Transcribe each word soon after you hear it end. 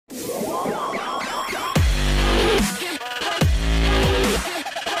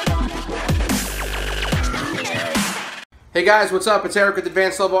Hey guys, what's up? It's Eric with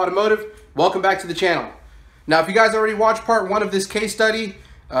Advanced Level Automotive. Welcome back to the channel. Now, if you guys already watched part one of this case study,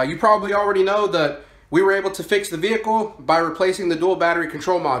 you probably already know that we were able to fix the vehicle by replacing the dual battery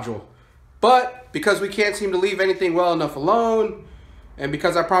control module. But because we can't seem to leave anything well enough alone, and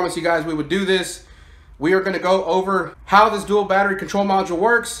because I promised you guys we would do this, we are going to go over how this dual battery control module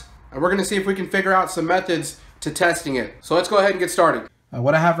works, and we're going to see if we can figure out some methods to testing it. So let's go ahead and get started.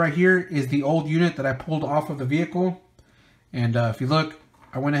 What I have right here is the old unit that I pulled off of the vehicle. And if you look,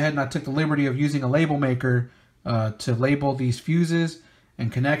 I went ahead and I took the liberty of using a label maker to label these fuses and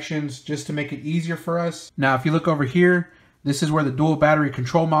connections just to make it easier for us. Now, if you look over here, this is where the dual battery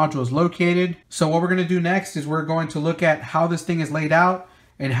control module is located. So what we're going to do next is we're going to look at how this thing is laid out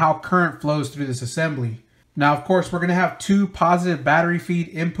and how current flows through this assembly. Now, of course, we're going to have two positive battery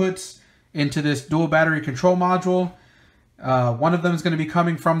feed inputs into this dual battery control module. One of them is going to be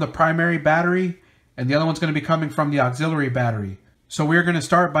coming from the primary battery, and the other one's going to be coming from the auxiliary battery. So we're going to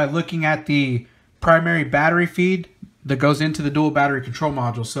start by looking at the primary battery feed that goes into the dual battery control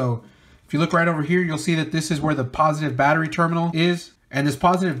module. So if you look right over here, you'll see that this is where the positive battery terminal is. And this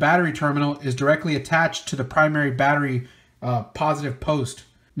positive battery terminal is directly attached to the primary battery positive post.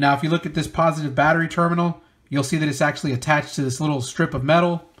 Now, if you look at this positive battery terminal, you'll see that it's actually attached to this little strip of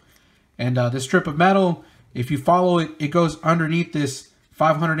metal. And this strip of metal, if you follow it, it goes underneath this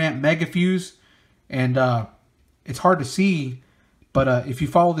 500 amp mega fuse. And it's hard to see, but if you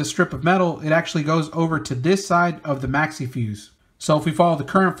follow this strip of metal, it actually goes over to this side of the maxi fuse. So if we follow the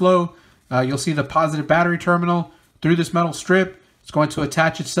current flow, you'll see the positive battery terminal through this metal strip. It's going to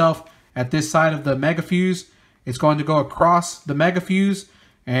attach itself at this side of the mega fuse. It's going to go across the mega fuse,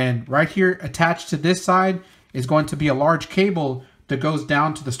 and right here attached to this side is going to be a large cable that goes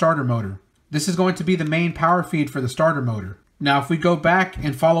down to the starter motor. This is going to be the main power feed for the starter motor. Now, if we go back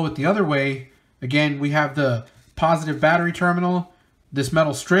and follow it the other way, again, we have the positive battery terminal, this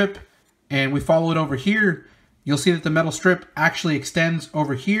metal strip, and we follow it over here. You'll see that the metal strip actually extends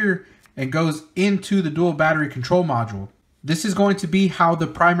over here and goes into the dual battery control module. This is going to be how the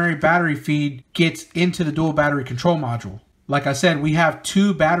primary battery feed gets into the dual battery control module. Like I said, we have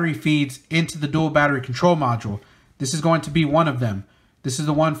two battery feeds into the dual battery control module. This is going to be one of them. This is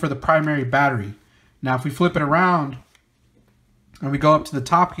the one for the primary battery. Now, if we flip it around and we go up to the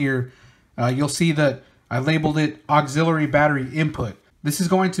top here, you'll see that I labeled it auxiliary battery input. This is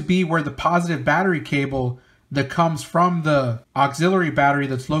going to be where the positive battery cable that comes from the auxiliary battery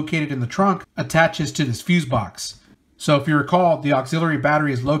that's located in the trunk attaches to this fuse box. So if you recall, the auxiliary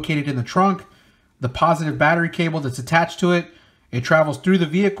battery is located in the trunk. The positive battery cable that's attached to it, it travels through the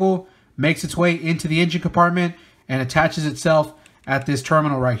vehicle, makes its way into the engine compartment, and attaches itself at this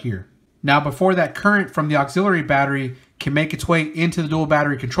terminal right here. Now, before that current from the auxiliary battery can make its way into the dual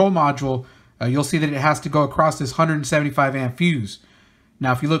battery control module, you'll see that it has to go across this 175 amp fuse.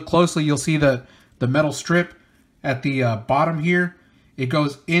 Now, if you look closely, you'll see the metal strip at the bottom here. It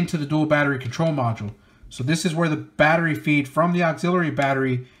goes into the dual battery control module. So this is where the battery feed from the auxiliary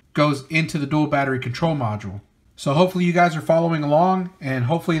battery goes into the dual battery control module. So hopefully you guys are following along, and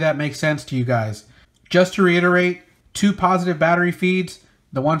hopefully that makes sense to you guys. Just to reiterate, two positive battery feeds.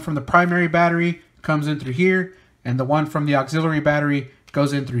 The one from the primary battery comes in through here, and the one from the auxiliary battery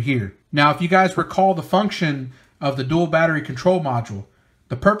goes in through here. Now, if you guys recall the function of the dual battery control module,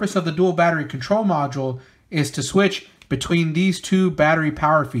 the purpose of the dual battery control module is to switch between these two battery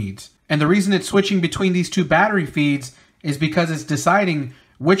power feeds. And the reason it's switching between these two battery feeds is because it's deciding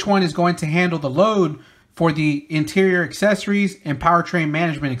which one is going to handle the load for the interior accessories and powertrain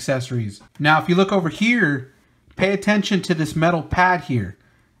management accessories. Now, if you look over here, pay attention to this metal pad here.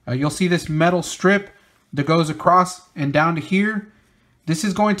 You'll see this metal strip that goes across and down to here. This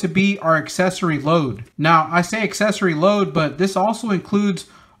is going to be our accessory load. Now, I say accessory load, but this also includes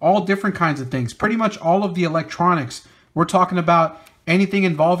all different kinds of things. Pretty much all of the electronics. We're talking about anything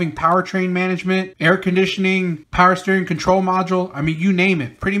involving powertrain management, air conditioning, power steering control module. I mean, you name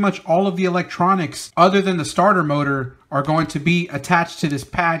it. Pretty much all of the electronics other than the starter motor are going to be attached to this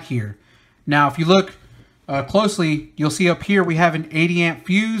pad here. Now, if you look closely, you'll see up here we have an 80 amp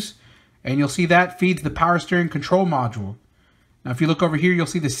fuse, and you'll see that feeds the power steering control module. Now, if you look over here, you'll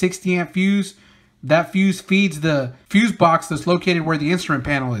see the 60 amp fuse. That fuse feeds the fuse box that's located where the instrument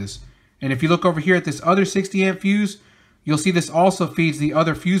panel is. And if you look over here at this other 60 amp fuse, you'll see this also feeds the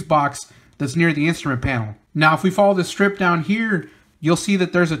other fuse box that's near the instrument panel. Now, if we follow this strip down here, you'll see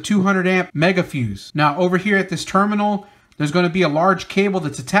that there's a 200 amp mega fuse. Now, over here at this terminal, there's going to be a large cable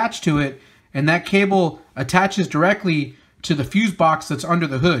that's attached to it, and that cable attaches directly to the fuse box that's under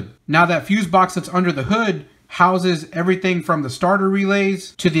the hood. Now, that fuse box that's under the hood houses everything from the starter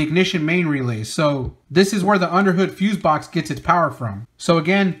relays to the ignition main relays. So this is where the underhood fuse box gets its power from. So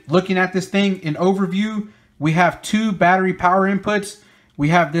again, looking at this thing in overview, we have two battery power inputs. We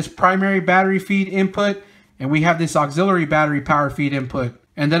have this primary battery feed input, and we have this auxiliary battery power feed input.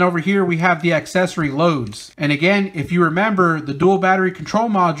 And then over here, we have the accessory loads. And again, if you remember, the dual battery control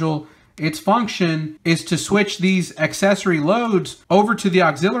module, its function is to switch these accessory loads over to the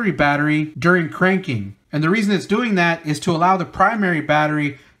auxiliary battery during cranking. And the reason it's doing that is to allow the primary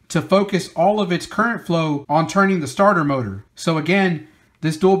battery to focus all of its current flow on turning the starter motor. So again,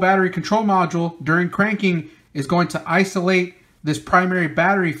 this dual battery control module during cranking is going to isolate this primary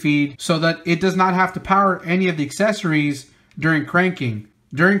battery feed so that it does not have to power any of the accessories during cranking.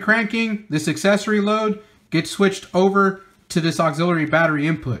 During cranking, this accessory load gets switched over to this auxiliary battery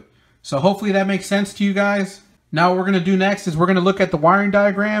input. So hopefully that makes sense to you guys. Now what we're going to do next is we're going to look at the wiring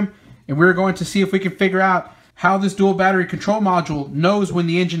diagram, and we're going to see if we can figure out how this dual battery control module knows when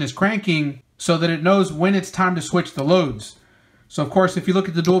the engine is cranking so that it knows when it's time to switch the loads. So of course, if you look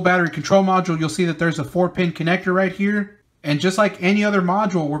at the dual battery control module, you'll see that there's a 4-pin connector right here. And just like any other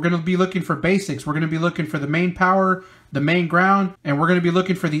module, we're going to be looking for basics. We're going to be looking for the main power, the main ground, and we're going to be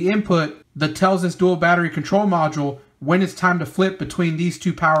looking for the input that tells this dual battery control module when it's time to flip between these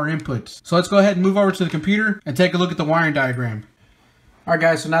two power inputs. So let's go ahead and move over to the computer and take a look at the wiring diagram. All right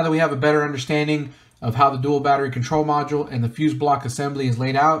guys, so now that we have a better understanding of how the dual battery control module and the fuse block assembly is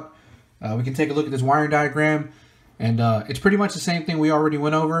laid out, we can take a look at this wiring diagram, and it's pretty much the same thing we already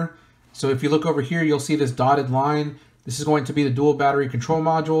went over. So if you look over here, you'll see this dotted line. This is going to be the dual battery control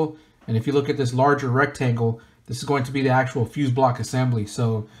module, and if you look at this larger rectangle, this is going to be the actual fuse block assembly.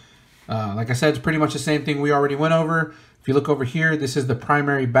 So like I said, it's pretty much the same thing we already went over. If you look over here, this is the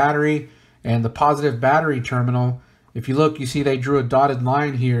primary battery and the positive battery terminal. If you look, you see they drew a dotted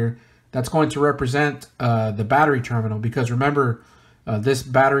line here. That's going to represent the battery terminal, because remember, this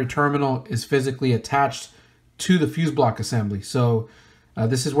battery terminal is physically attached to the fuse block assembly. So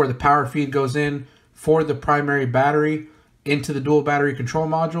this is where the power feed goes in for the primary battery into the dual battery control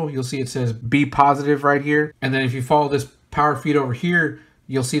module. You'll see it says B positive right here. And then if you follow this power feed over here,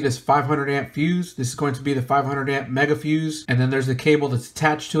 you'll see this 500 amp fuse. This is going to be the 500 amp mega fuse. And then there's the cable that's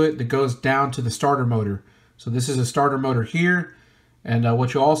attached to it that goes down to the starter motor. So this is a starter motor here. And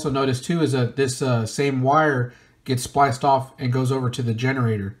what you'll also notice too is that this same wire gets spliced off and goes over to the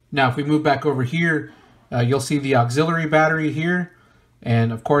generator. Now, if we move back over here, you'll see the auxiliary battery here.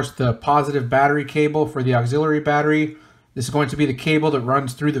 And of course, the positive battery cable for the auxiliary battery. This is going to be the cable that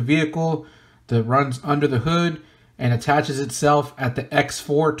runs through the vehicle, that runs under the hood, and attaches itself at the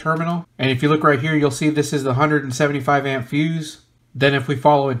X4 terminal. And if you look right here, you'll see this is the 175 amp fuse. Then if we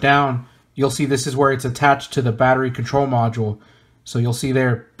follow it down, you'll see this is where it's attached to the battery control module. So you'll see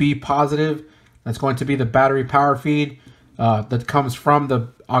there B positive, that's going to be the battery power feed that comes from the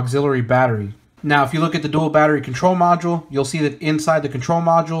auxiliary battery. Now, if you look at the dual battery control module, you'll see that inside the control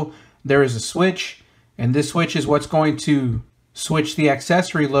module, there is a switch, and this switch is what's going to switch the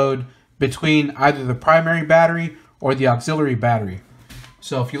accessory load between either the primary battery or the auxiliary battery.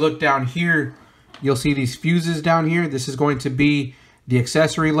 So if you look down here, you'll see these fuses down here. This is going to be the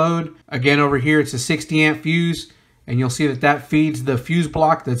accessory load. Again, over here, it's a 60 amp fuse, and you'll see that that feeds the fuse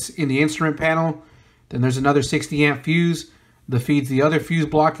block that's in the instrument panel. Then there's another 60 amp fuse that feeds the other fuse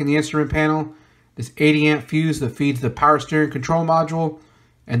block in the instrument panel. This 80 amp fuse that feeds the power steering control module.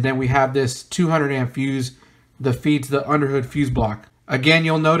 And then we have this 200 amp fuse that feeds the underhood fuse block. Again,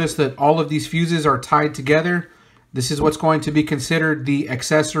 you'll notice that all of these fuses are tied together. This is what's going to be considered the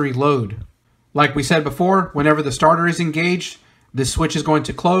accessory load. Like we said before, whenever the starter is engaged, this switch is going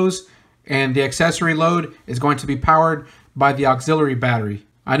to close, and the accessory load is going to be powered by the auxiliary battery.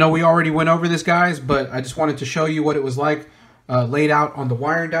 I know we already went over this, guys, but I just wanted to show you what it was like laid out on the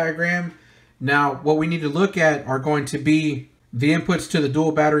wiring diagram. Now, what we need to look at are going to be the inputs to the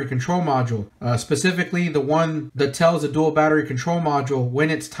dual battery control module, specifically the one that tells the dual battery control module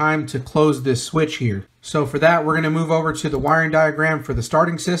when it's time to close this switch here. So for that, we're going to move over to the wiring diagram for the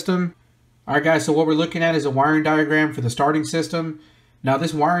starting system. All right, guys, so what we're looking at is a wiring diagram for the starting system. Now,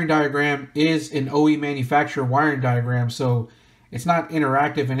 this wiring diagram is an OE manufacturer wiring diagram, so it's not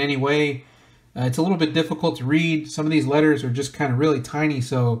interactive in any way. It's a little bit difficult to read. Some of these letters are just kind of really tiny,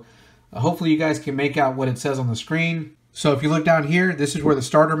 so hopefully you guys can make out what it says on the screen. So if you look down here, this is where the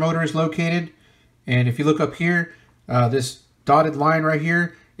starter motor is located. And if you look up here, this dotted line right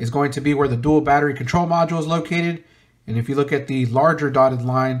here is going to be where the dual battery control module is located. And if you look at the larger dotted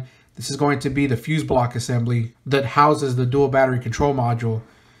line, this is going to be the fuse block assembly that houses the dual battery control module.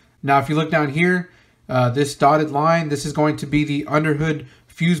 Now, if you look down here, this dotted line, this is going to be the underhood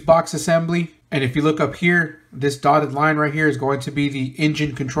fuse box assembly. And if you look up here, this dotted line right here is going to be the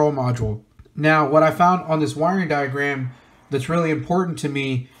engine control module. Now, what I found on this wiring diagram that's really important to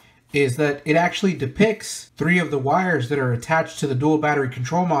me is that it actually depicts 3 of the wires that are attached to the dual battery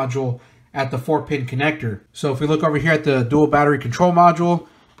control module at the 4-pin connector. So if we look over here at the dual battery control module,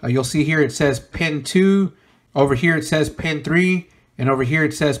 you'll see here it says pin 2, over here it says pin 3, and over here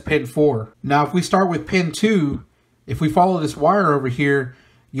it says pin 4. Now if we start with pin 2, if we follow this wire over here,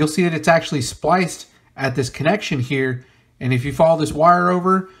 you'll see that it's actually spliced at this connection here. And if you follow this wire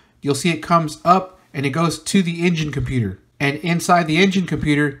over, you'll see it comes up and it goes to the engine computer. And inside the engine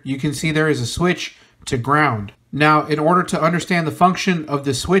computer, you can see there is a switch to ground. Now, in order to understand the function of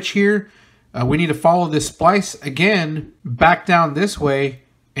the switch here, we need to follow this splice again back down this way,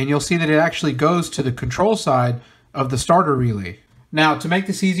 and you'll see that it actually goes to the control side of the starter relay. Now, to make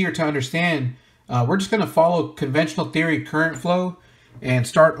this easier to understand, we're just going to follow conventional theory current flow and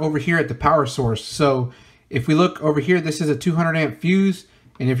start over here at the power source. So if we look over here, this is a 200 amp fuse,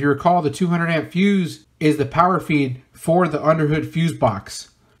 and if you recall, the 200 amp fuse is the power feed for the underhood fuse box.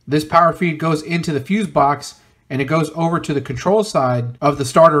 This power feed goes into the fuse box and it goes over to the control side of the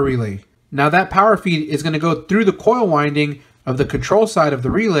starter relay. Now that power feed is going to go through the coil winding of the control side of the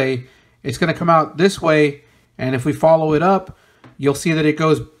relay. It's going to come out this way, and if we follow it up, you'll see that it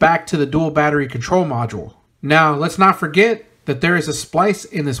goes back to the dual battery control module. Now let's not forget that there is a splice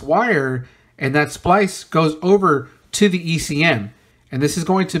in this wire, and that splice goes over to the ECM, and this is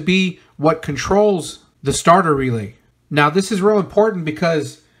going to be what controls the starter relay. Now this is real important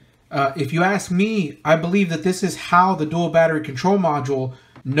because if you ask me, I believe that this is how the dual battery control module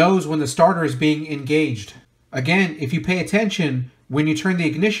knows when the starter is being engaged. Again, if you pay attention, when you turn the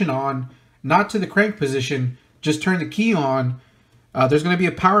ignition on, not to the crank position, just turn the key on, there's going to be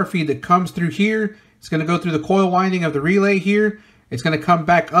a power feed that comes through here. It's going to go through the coil winding of the relay here. It's going to come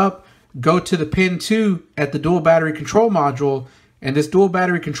back up, go to the pin 2 at the dual battery control module, and this dual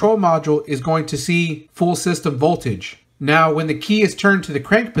battery control module is going to see full system voltage. Now, when the key is turned to the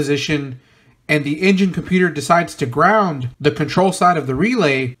crank position and the engine computer decides to ground the control side of the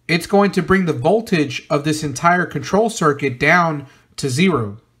relay, it's going to bring the voltage of this entire control circuit down to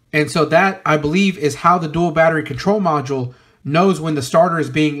 0. And so that, I believe, is how the dual battery control module knows when the starter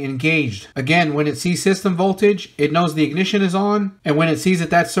is being engaged. Again, when it sees system voltage, it knows the ignition is on, and when it sees that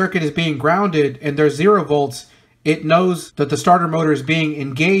that circuit is being grounded and there's 0 volts, it knows that the starter motor is being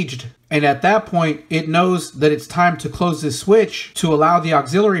engaged. And at that point, it knows that it's time to close this switch to allow the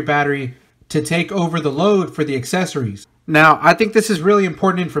auxiliary battery to take over the load for the accessories. Now, I think this is really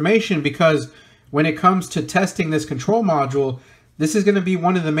important information because when it comes to testing this control module, this is going to be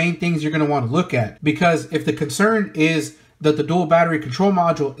one of the main things you're going to want to look at. Because if the concern is that the dual battery control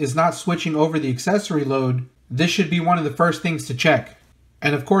module is not switching over the accessory load, this should be one of the first things to check.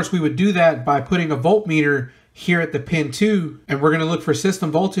 And of course, we would do that by putting a voltmeter here at the pin 2, and we're going to look for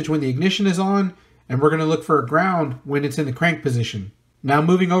system voltage when the ignition is on, and we're going to look for a ground when it's in the crank position. Now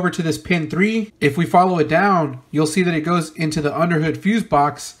moving over to this pin 3, if we follow it down, you'll see that it goes into the underhood fuse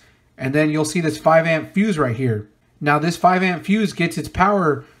box, and then you'll see this 5 amp fuse right here. Now this 5 amp fuse gets its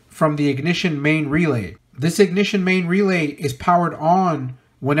power from the ignition main relay. This ignition main relay is powered on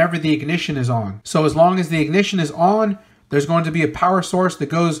whenever the ignition is on. So as long as the ignition is on, there's going to be a power source that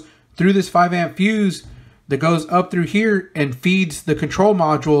goes through this 5 amp fuse that goes up through here and feeds the control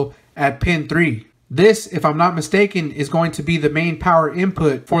module at pin 3. This, if I'm not mistaken, is going to be the main power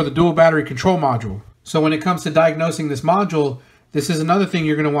input for the dual battery control module. So when it comes to diagnosing this module, this is another thing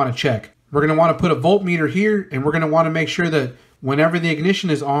you're going to want to check. We're going to want to put a voltmeter here, and we're going to want to make sure that whenever the ignition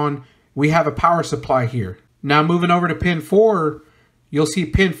is on, we have a power supply here. Now moving over to pin 4, you'll see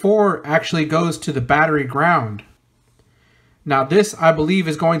pin 4 actually goes to the battery ground. Now this, I believe,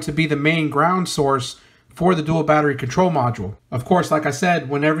 is going to be the main ground source for the dual battery control module. Of course, like I said,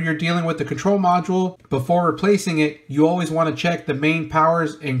 whenever you're dealing with the control module, before replacing it, you always want to check the main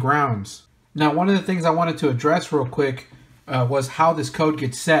powers and grounds. Now, one of the things I wanted to address real quick was how this code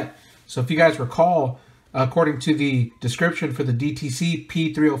gets set. So if you guys recall, according to the description for the DTC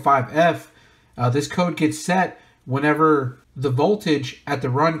P305F, this code gets set whenever the voltage at the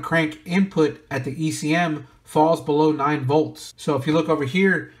run crank input at the ECM falls below 9 volts. So if you look over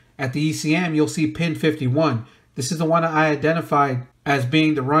here, at the ECM, you'll see pin 51. This is the one I identified as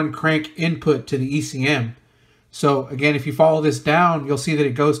being the run crank input to the ECM. So again, if you follow this down, you'll see that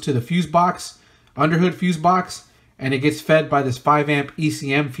it goes to the fuse box, underhood fuse box, and it gets fed by this 5 amp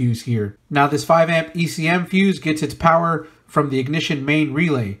ECM fuse here. Now this 5 amp ECM fuse gets its power from the ignition main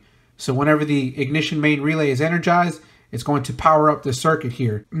relay. So whenever the ignition main relay is energized, it's going to power up the circuit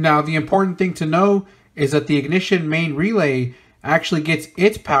here. Now the important thing to know is that the ignition main relay actually gets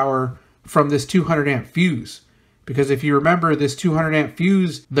its power from this 200 amp fuse. Because if you remember, this 200 amp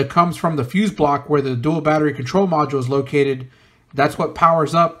fuse that comes from the fuse block where the dual battery control module is located, that's what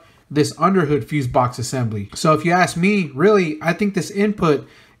powers up this underhood fuse box assembly. So if you ask me, really, I think this input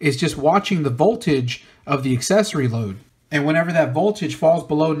is just watching the voltage of the accessory load. And whenever that voltage falls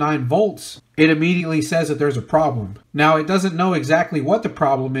below 9 volts, it immediately says that there's a problem. Now, it doesn't know exactly what the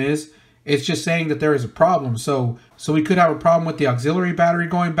problem is. It's just saying that there is a problem. So we could have a problem with the auxiliary battery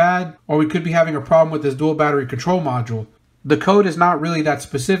going bad, or we could be having a problem with this dual battery control module. The code is not really that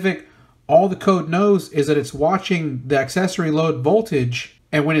specific. All the code knows is that it's watching the accessory load voltage,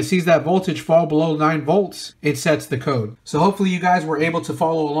 and when it sees that voltage fall below 9 volts, it sets the code. So hopefully you guys were able to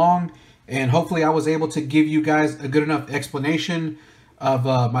follow along, and hopefully I was able to give you guys a good enough explanation of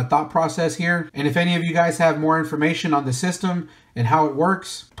my thought process here. And if any of you guys have more information on the system and how it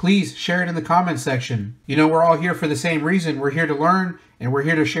works, please share it in the comment section. You know, we're all here for the same reason. We're here to learn, and we're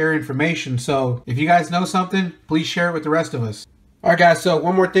here to share information. So if you guys know something, please share it with the rest of us. All right, guys, so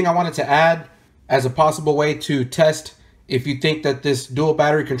one more thing I wanted to add as a possible way to test if you think that this dual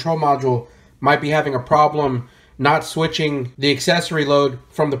battery control module might be having a problem not switching the accessory load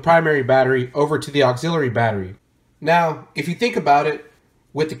from the primary battery over to the auxiliary battery. Now, if you think about it,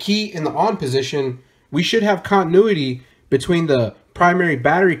 with the key in the on position, we should have continuity between the primary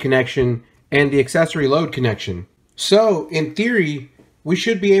battery connection and the accessory load connection. So, in theory, we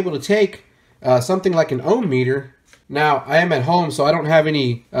should be able to take something like an ohm meter. Now, I am at home, so I don't have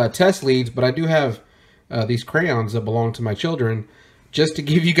any test leads, but I do have these crayons that belong to my children, just to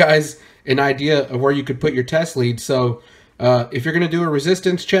give you guys an idea of where you could put your test leads. So, if you're going to do a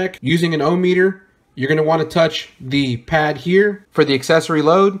resistance check using an ohm meter, you're going to want to touch the pad here for the accessory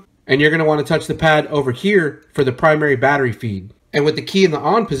load, and you're going to want to touch the pad over here for the primary battery feed. And with the key in the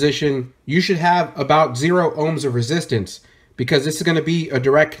on position, you should have about 0 ohms of resistance, because this is going to be a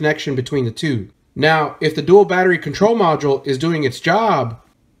direct connection between the two. Now, if the dual battery control module is doing its job,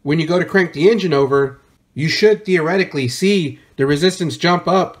 when you go to crank the engine over, you should theoretically see the resistance jump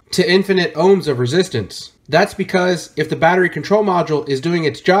up to infinite ohms of resistance. That's because if the battery control module is doing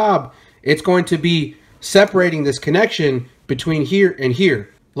its job, it's going to be separating this connection between here and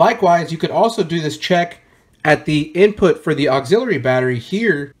here. Likewise, you could also do this check at the input for the auxiliary battery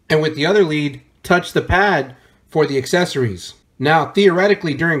here, and with the other lead, touch the pad for the accessories. Now,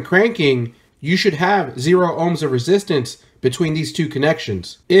 theoretically, during cranking, you should have 0 ohms of resistance between these two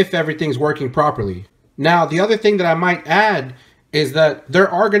connections, if everything's working properly. Now, the other thing that I might add is that there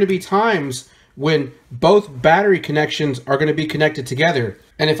are going to be times when both battery connections are going to be connected together.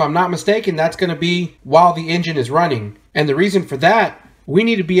 And if I'm not mistaken, that's going to be while the engine is running. And the reason for that, we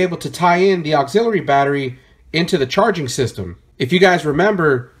need to be able to tie in the auxiliary battery into the charging system. If you guys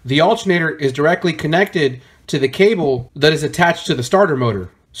remember, the alternator is directly connected to the cable that is attached to the starter motor.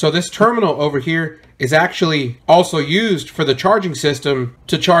 So this terminal over here is actually also used for the charging system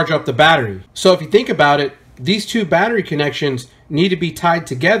to charge up the battery. So if you think about it, these two battery connections need to be tied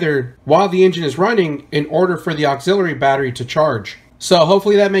together while the engine is running in order for the auxiliary battery to charge. So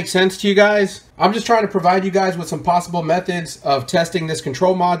hopefully that makes sense to you guys. I'm just trying to provide you guys with some possible methods of testing this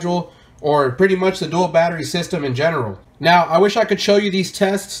control module, or pretty much the dual battery system in general. Now, I wish I could show you these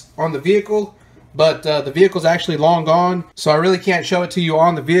tests on the vehicle, but the vehicle's actually long gone, so I really can't show it to you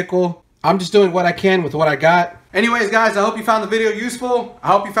on the vehicle. I'm just doing what I can with what I got. Anyways, guys, I hope you found the video useful. I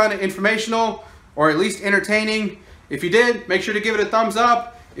hope you found it informational, or at least entertaining. If you did, make sure to give it a thumbs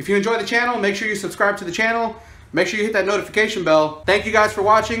up. If you enjoy the channel, make sure you subscribe to the channel. Make sure you hit that notification bell. Thank you guys for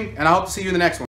watching, and I hope to see you in the next one.